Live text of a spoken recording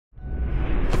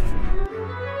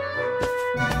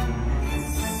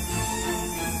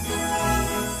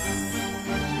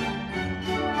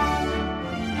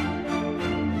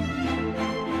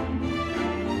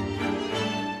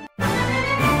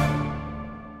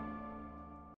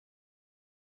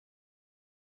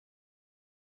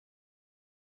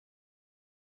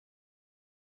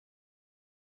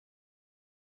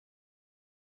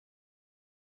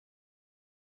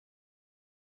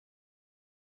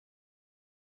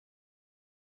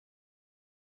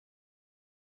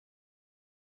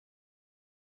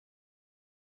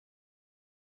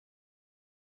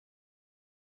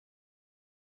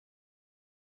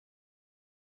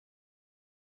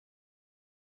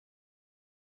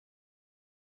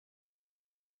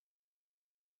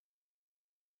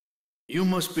You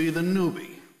must be the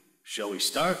newbie. Shall we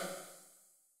start?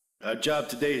 Our job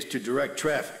today is to direct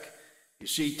traffic. You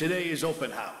see, today is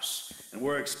open house, and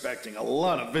we're expecting a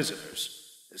lot of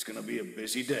visitors. It's gonna be a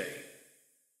busy day.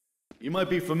 You might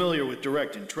be familiar with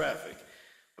directing traffic,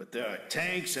 but there are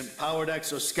tanks and powered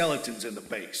exoskeletons in the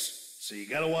base, so you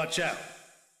gotta watch out.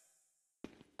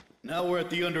 Now we're at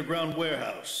the underground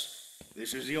warehouse.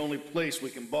 This is the only place we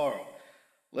can borrow.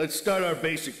 Let's start our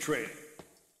basic training.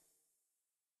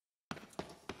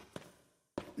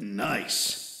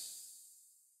 Nice.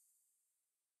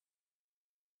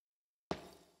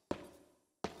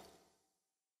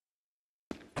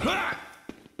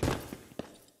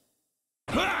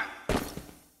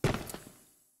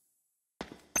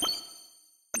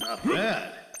 Not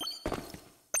bad.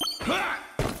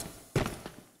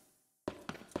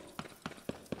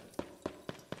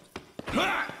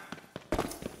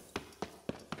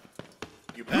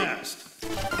 You passed.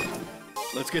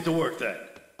 Let's get to work then.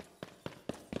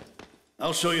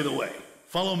 I'll show you the way.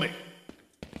 Follow me.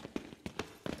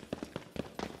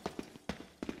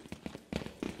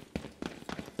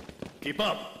 Keep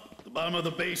up. The bottom of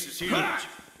the base is huge.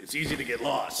 It's easy to get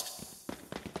lost.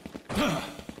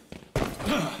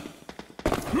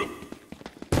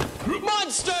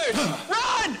 Monsters!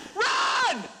 Run!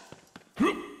 Run!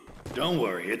 Don't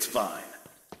worry, it's fine.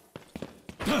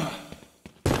 Huh?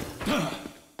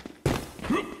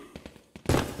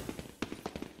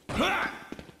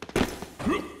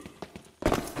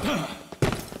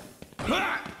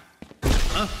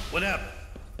 What happened?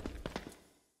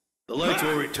 The lights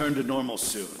will return to normal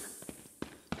soon.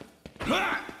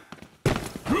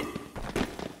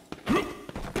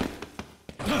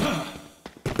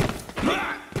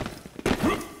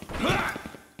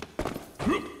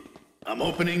 I'm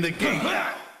opening the gate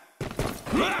now.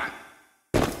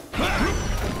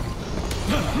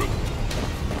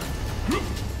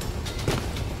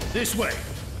 This way.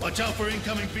 Watch out for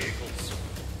incoming vehicles.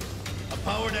 A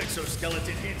powered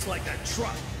exoskeleton hits like a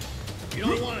truck. You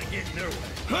don't want to get in their way.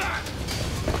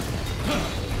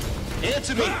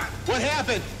 Answer me! What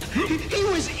happened? He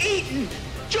was eaten!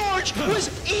 George was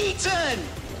eaten!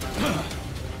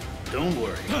 Don't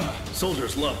worry.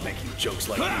 Soldiers love making jokes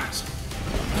like these.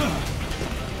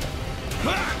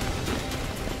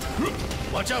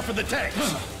 Watch out for the tanks.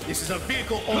 This is a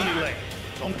vehicle-only lane.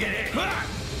 Don't get in.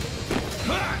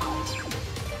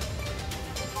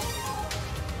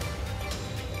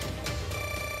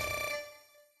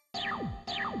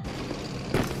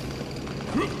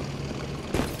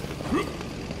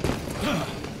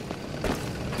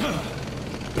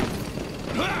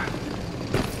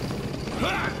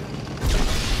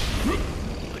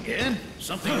 Again?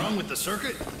 Something wrong with the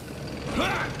circuit?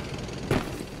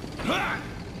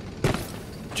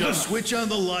 Just switch on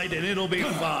the light and it'll be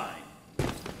fine.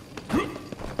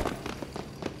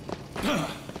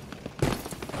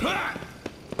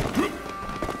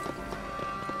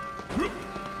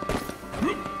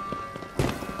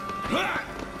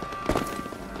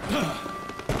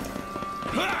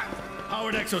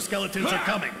 Powered exoskeletons are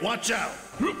coming. Watch out!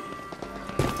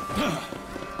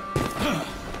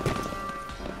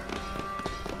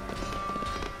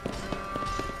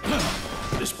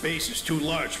 This base is too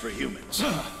large for humans.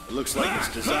 It looks like it's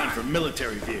designed for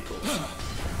military vehicles.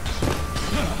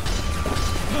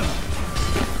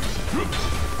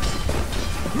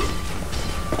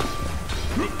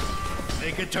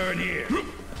 Make a turn here.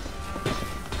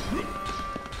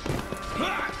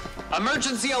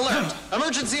 Emergency alert!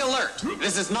 Emergency alert!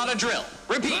 This is not a drill.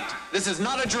 Repeat, this is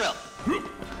not a drill.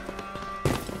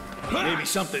 Maybe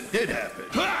something did happen.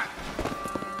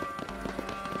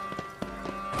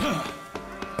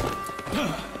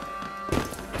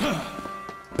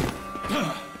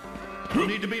 No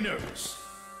need to be nervous.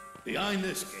 Behind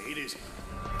this gate is...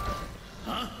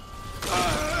 Huh?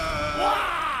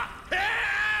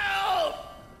 Help!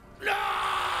 No!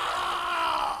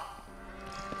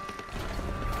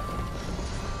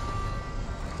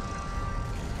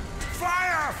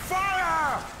 Fire!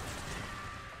 Fire!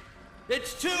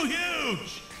 It's too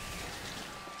huge!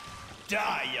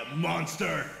 Die, you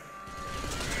monster!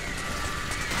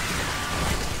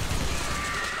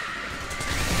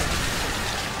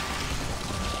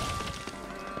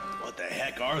 What the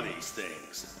heck are these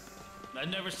things? I've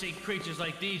never seen creatures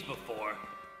like these before.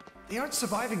 They aren't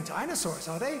surviving dinosaurs,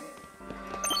 are they?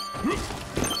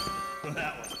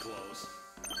 That was close.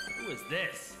 Who is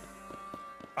this?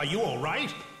 Are you all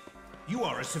right? You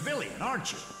are a civilian,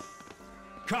 aren't you?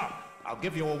 Come, I'll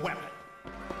give you a weapon.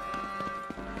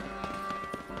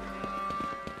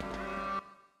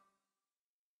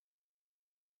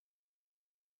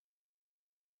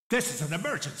 This is an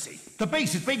emergency. The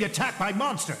base is being attacked by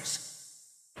monsters.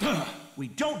 We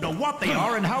don't know what they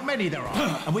are and how many there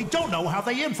are, and we don't know how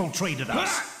they infiltrated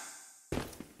us.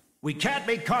 We can't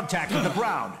make contact with the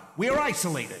ground. We are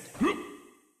isolated.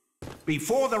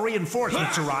 Before the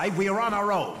reinforcements arrive, we are on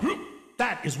our own.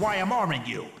 That is why I'm arming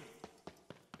you.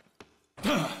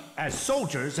 As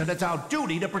soldiers, and it's our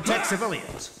duty to protect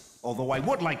civilians. Although I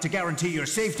would like to guarantee your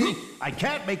safety, I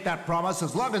can't make that promise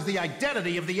as long as the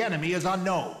identity of the enemy is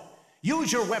unknown.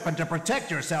 Use your weapon to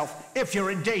protect yourself if you're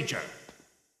in danger.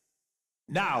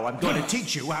 Now I'm going to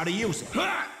teach you how to use it.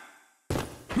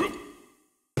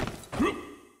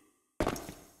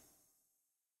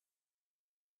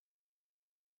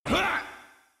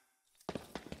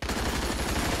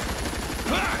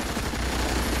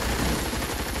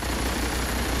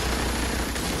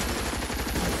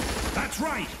 That's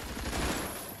right!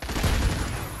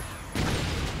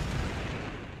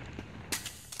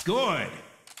 Good!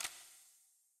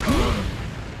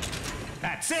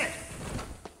 That's it!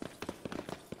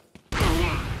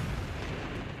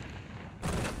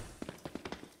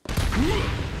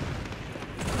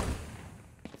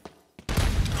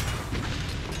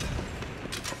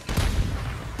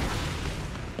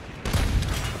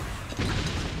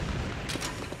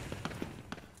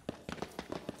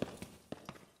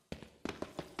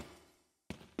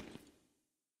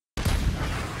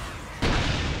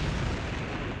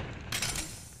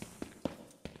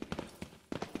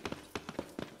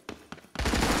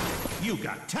 You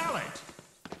got talent!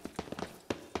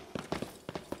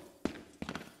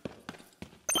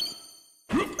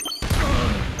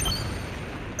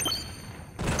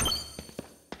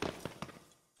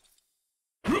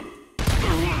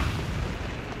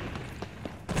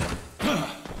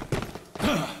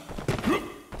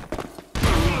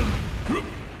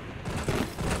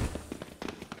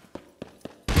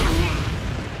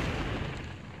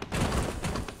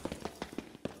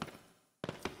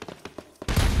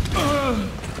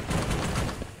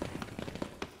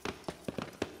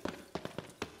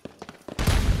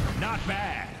 Not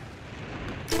bad.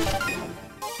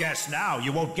 Guess now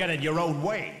you won't get in your own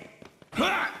way.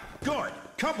 Good.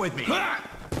 Come with me.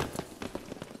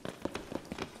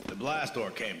 The blast door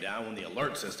came down when the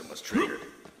alert system was triggered.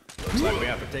 Looks like we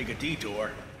have to take a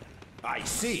detour. I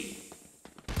see.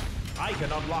 I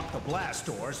can unlock the blast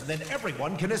doors and then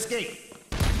everyone can escape.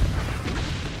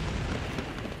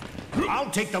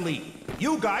 I'll take the lead.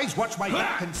 You guys watch my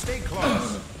back and stay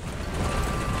close.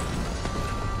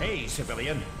 Hey,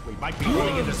 civilian. We might be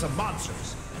running into some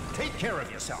monsters. Take care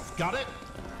of yourself, got it?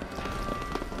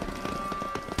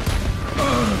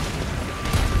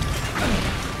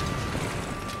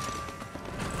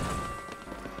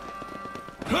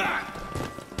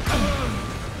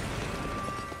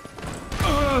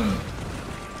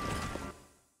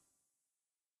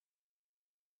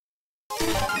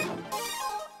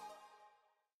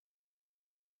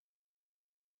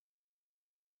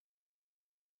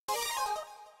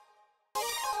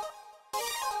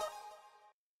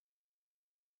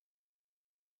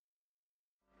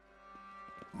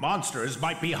 Monsters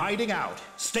might be hiding out.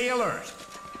 Stay alert.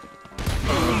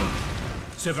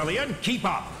 Civilian, keep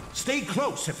up. Stay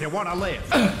close if you want to live.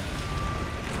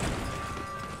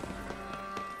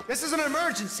 This is an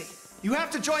emergency. You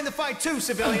have to join the fight too,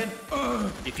 civilian.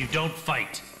 If you don't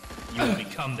fight, you will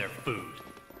become their food.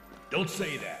 Don't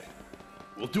say that.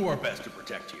 We'll do our best to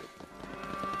protect you.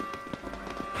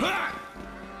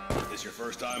 This your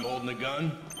first time holding a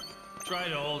gun? Try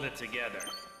to hold it together.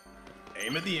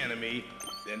 Aim at the enemy,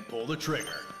 then pull the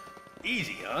trigger.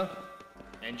 Easy, huh?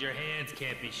 And your hands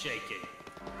can't be shaking.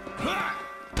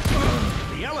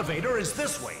 The elevator is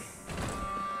this way.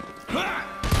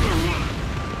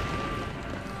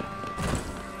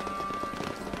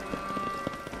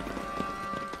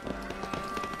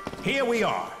 Here we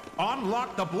are.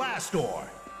 Unlock the blast door.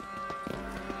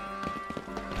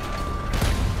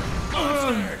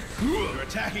 Monsters! They're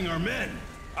attacking our men!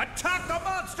 Attack the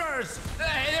monsters!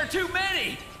 Hey, there are too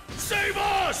many! Save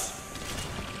us!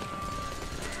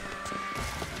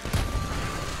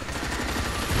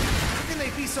 How can they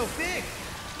be so big?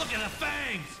 Look at the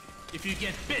fangs! If you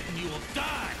get bitten, you will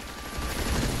die!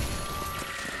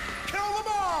 Kill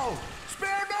them all!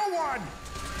 Spare no one!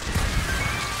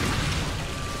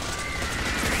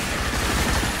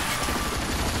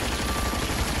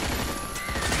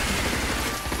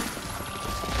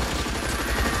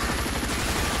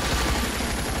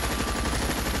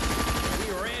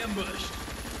 We were ambushed.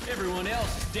 Everyone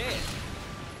else is dead.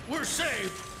 We're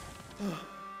saved!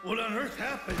 What on earth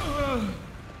happened?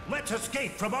 Let's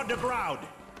escape from underground.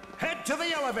 Head to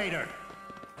the elevator.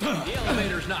 The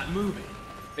elevator's not moving.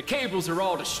 The cables are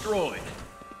all destroyed.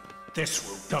 This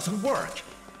route doesn't work.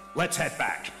 Let's head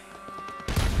back.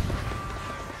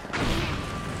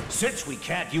 Since we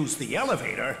can't use the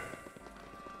elevator,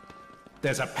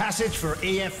 there's a passage for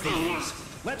AFVs.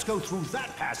 Let's go through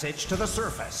that passage to the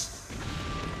surface.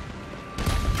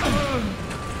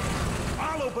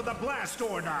 I'll open the blast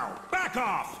door now. Back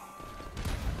off!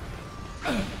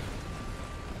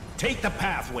 Take the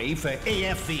pathway for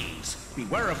AFVs.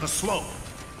 Beware of the slope.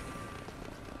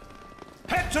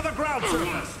 Head to the ground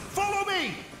surface. Follow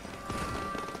me!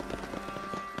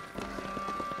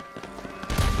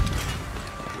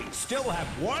 We still have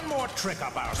one more trick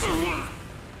up our sleeve.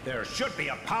 There should be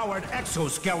a powered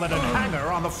exoskeleton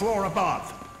hangar on the floor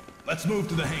above. Let's move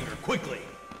to the hangar, quickly.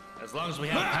 As long as we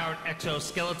have powered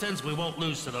exoskeletons, we won't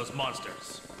lose to those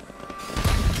monsters.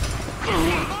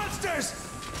 Monsters!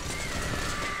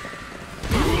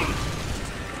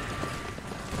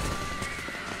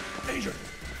 Danger!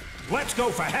 Let's go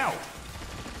for help!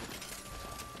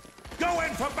 Go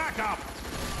in for backup!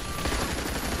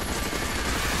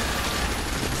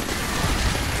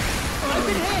 I've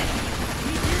been hit!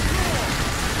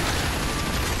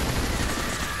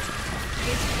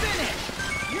 It's finished!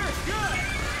 You're good!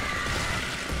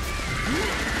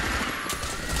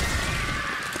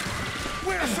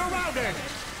 We're surrounded!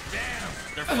 Damn,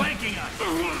 they're flanking us.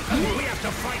 We have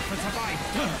to fight for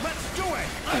survival. Let's do it!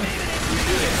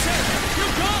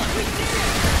 You're gone. We did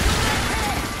it!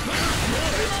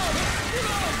 Reload!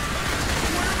 Reload!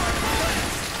 Where are my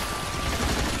bullets?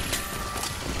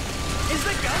 Is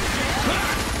the gun jammed?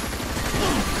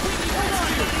 Hold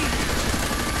on, buddy!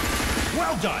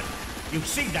 Well done! You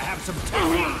seem to have some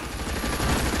talent.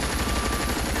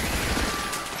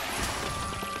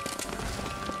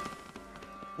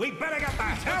 We better get the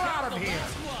hell out of here!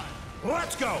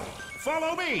 Let's go!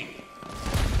 Follow me!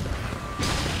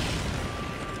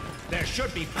 There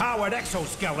should be powered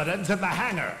exoskeletons in the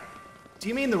hangar. Do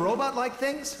you mean the robot-like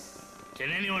things?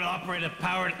 Can anyone operate a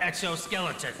powered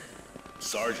exoskeleton?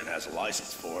 Sergeant has a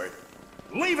license for it.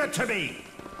 Leave it to me!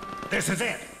 This is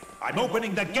it! I'm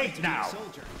opening the gate now!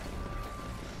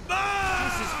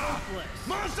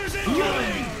 Monsters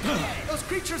incoming! Those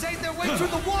creatures ate their way through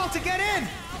the wall to get in!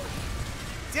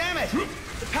 Damn it!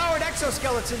 The powered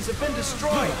exoskeletons have been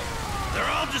destroyed! They're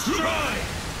all destroyed!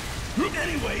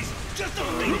 Anyways, just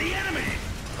defeat the enemy!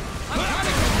 I'm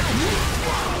coming!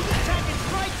 Whoa! Attack its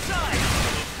right side!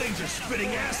 Those things are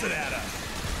spitting acid at us!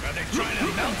 Are they trying to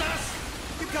melt us?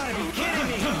 You gotta be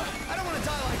kidding me! I don't want to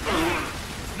die like that!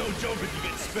 It's no joke if you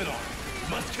get spit on.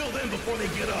 Must kill them before they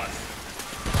get us.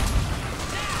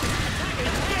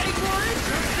 It's getting more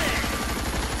interesting!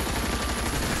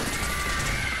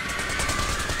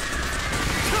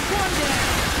 Took one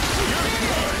down!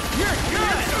 You're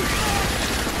good!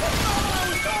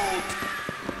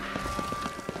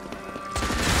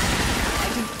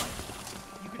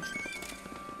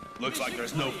 Looks like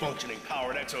there's no functioning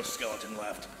powered exoskeleton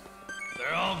left.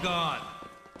 They're all gone.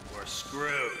 We're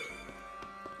screwed.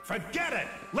 Forget it!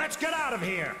 Let's get out of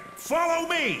here! Follow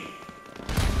me!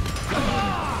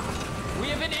 We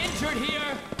have an injured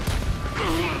here!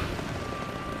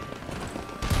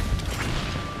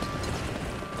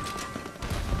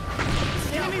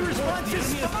 Enemy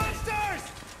responses! The monsters!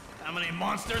 How many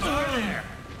monsters are there?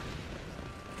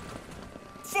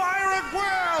 Fire at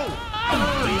will!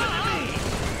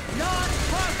 Not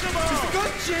possible! Is the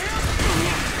gun jammed?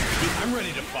 I'm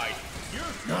ready to fight.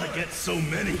 Not against so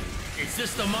many. Is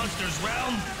this the monster's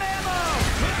realm?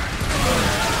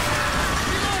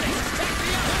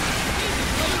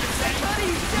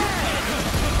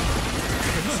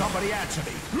 Can somebody answer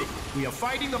me? We are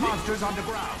fighting the monsters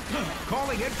underground.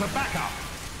 Calling in for backup.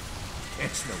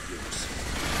 It's no use.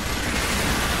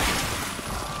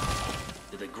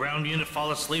 Did the ground unit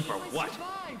fall asleep or what?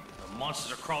 The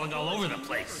monsters are crawling all over the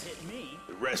place.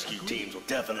 The rescue teams will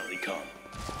definitely come.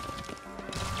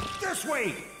 This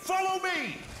way! Follow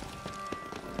me!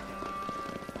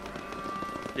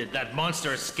 Did that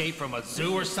monster escape from a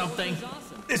zoo or something?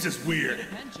 This is weird.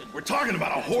 We're talking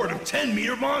about a horde of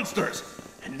 10-meter monsters.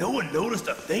 And no one noticed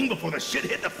a thing before the shit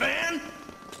hit the fan?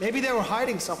 Maybe they were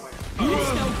hiding somewhere. It's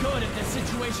no good if the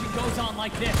situation goes on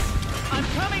like this. I'm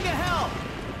coming to help!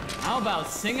 How about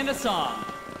singing a song?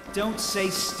 Don't say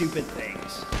stupid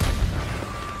things.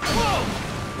 Whoa!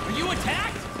 Are you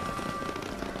attacked?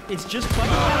 It's just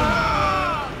fighting.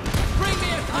 Bring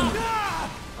me a cop!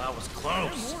 That was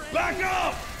close. Back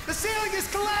up! The ceiling is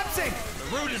collapsing! The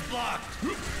route is blocked.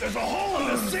 There's a hole in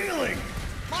the ceiling!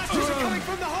 Monsters are coming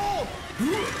from the hole! The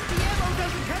ammo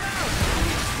doesn't come out!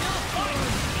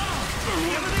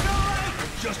 Everything all right?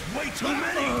 There's just way too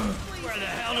many! Where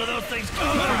the hell do those things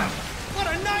come from?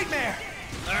 What a nightmare!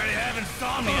 I already have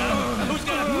insomnia. Who's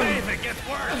gonna pay if it gets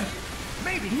worse?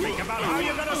 Maybe think about how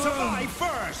you're gonna survive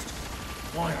first.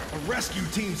 Why aren't the rescue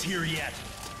teams here yet?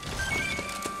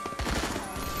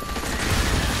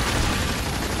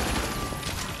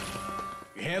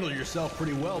 You handled yourself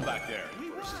pretty well back there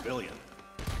for a civilian.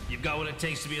 You've got what it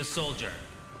takes to be a soldier.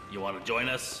 You want to join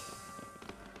us?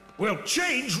 We'll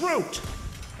change route!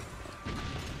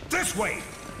 This way!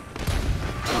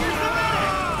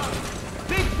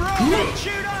 Big bro,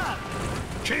 shoot up!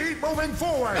 Keep moving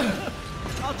forward!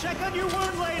 I'll check on your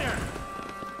wound later.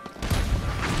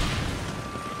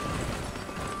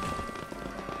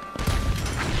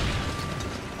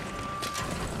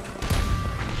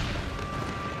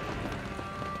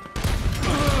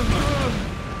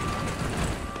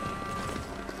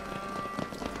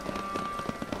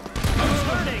 I'm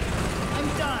hurting. I'm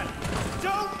done.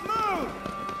 Don't move!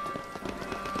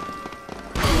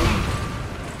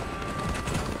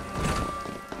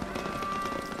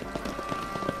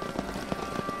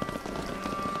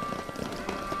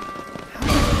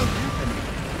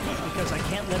 Because I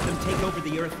can't let them take over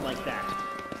the Earth like that.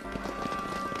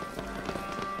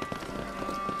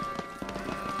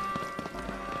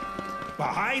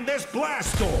 Behind this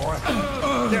blast door,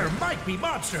 there might be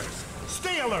monsters.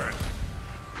 Stay alert.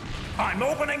 I'm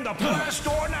opening the blast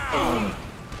door now.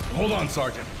 Hold on,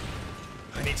 Sergeant.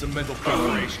 I need some mental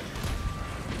preparation.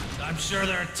 I'm sure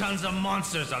there are tons of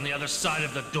monsters on the other side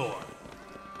of the door.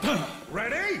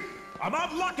 Ready? I'm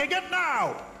unlocking it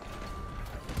now.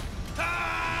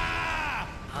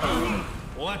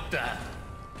 What the?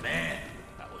 Man,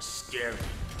 that was scary.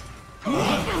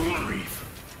 Grief.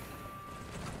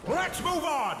 Let's move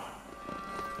on.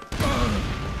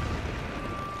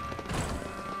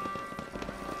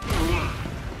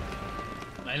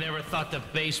 I never thought the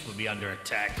base would be under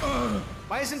attack.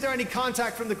 Why isn't there any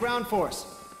contact from the ground force?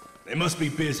 They must be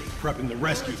busy prepping the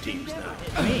rescue teams now.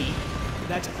 Me?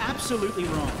 That's absolutely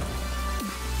wrong.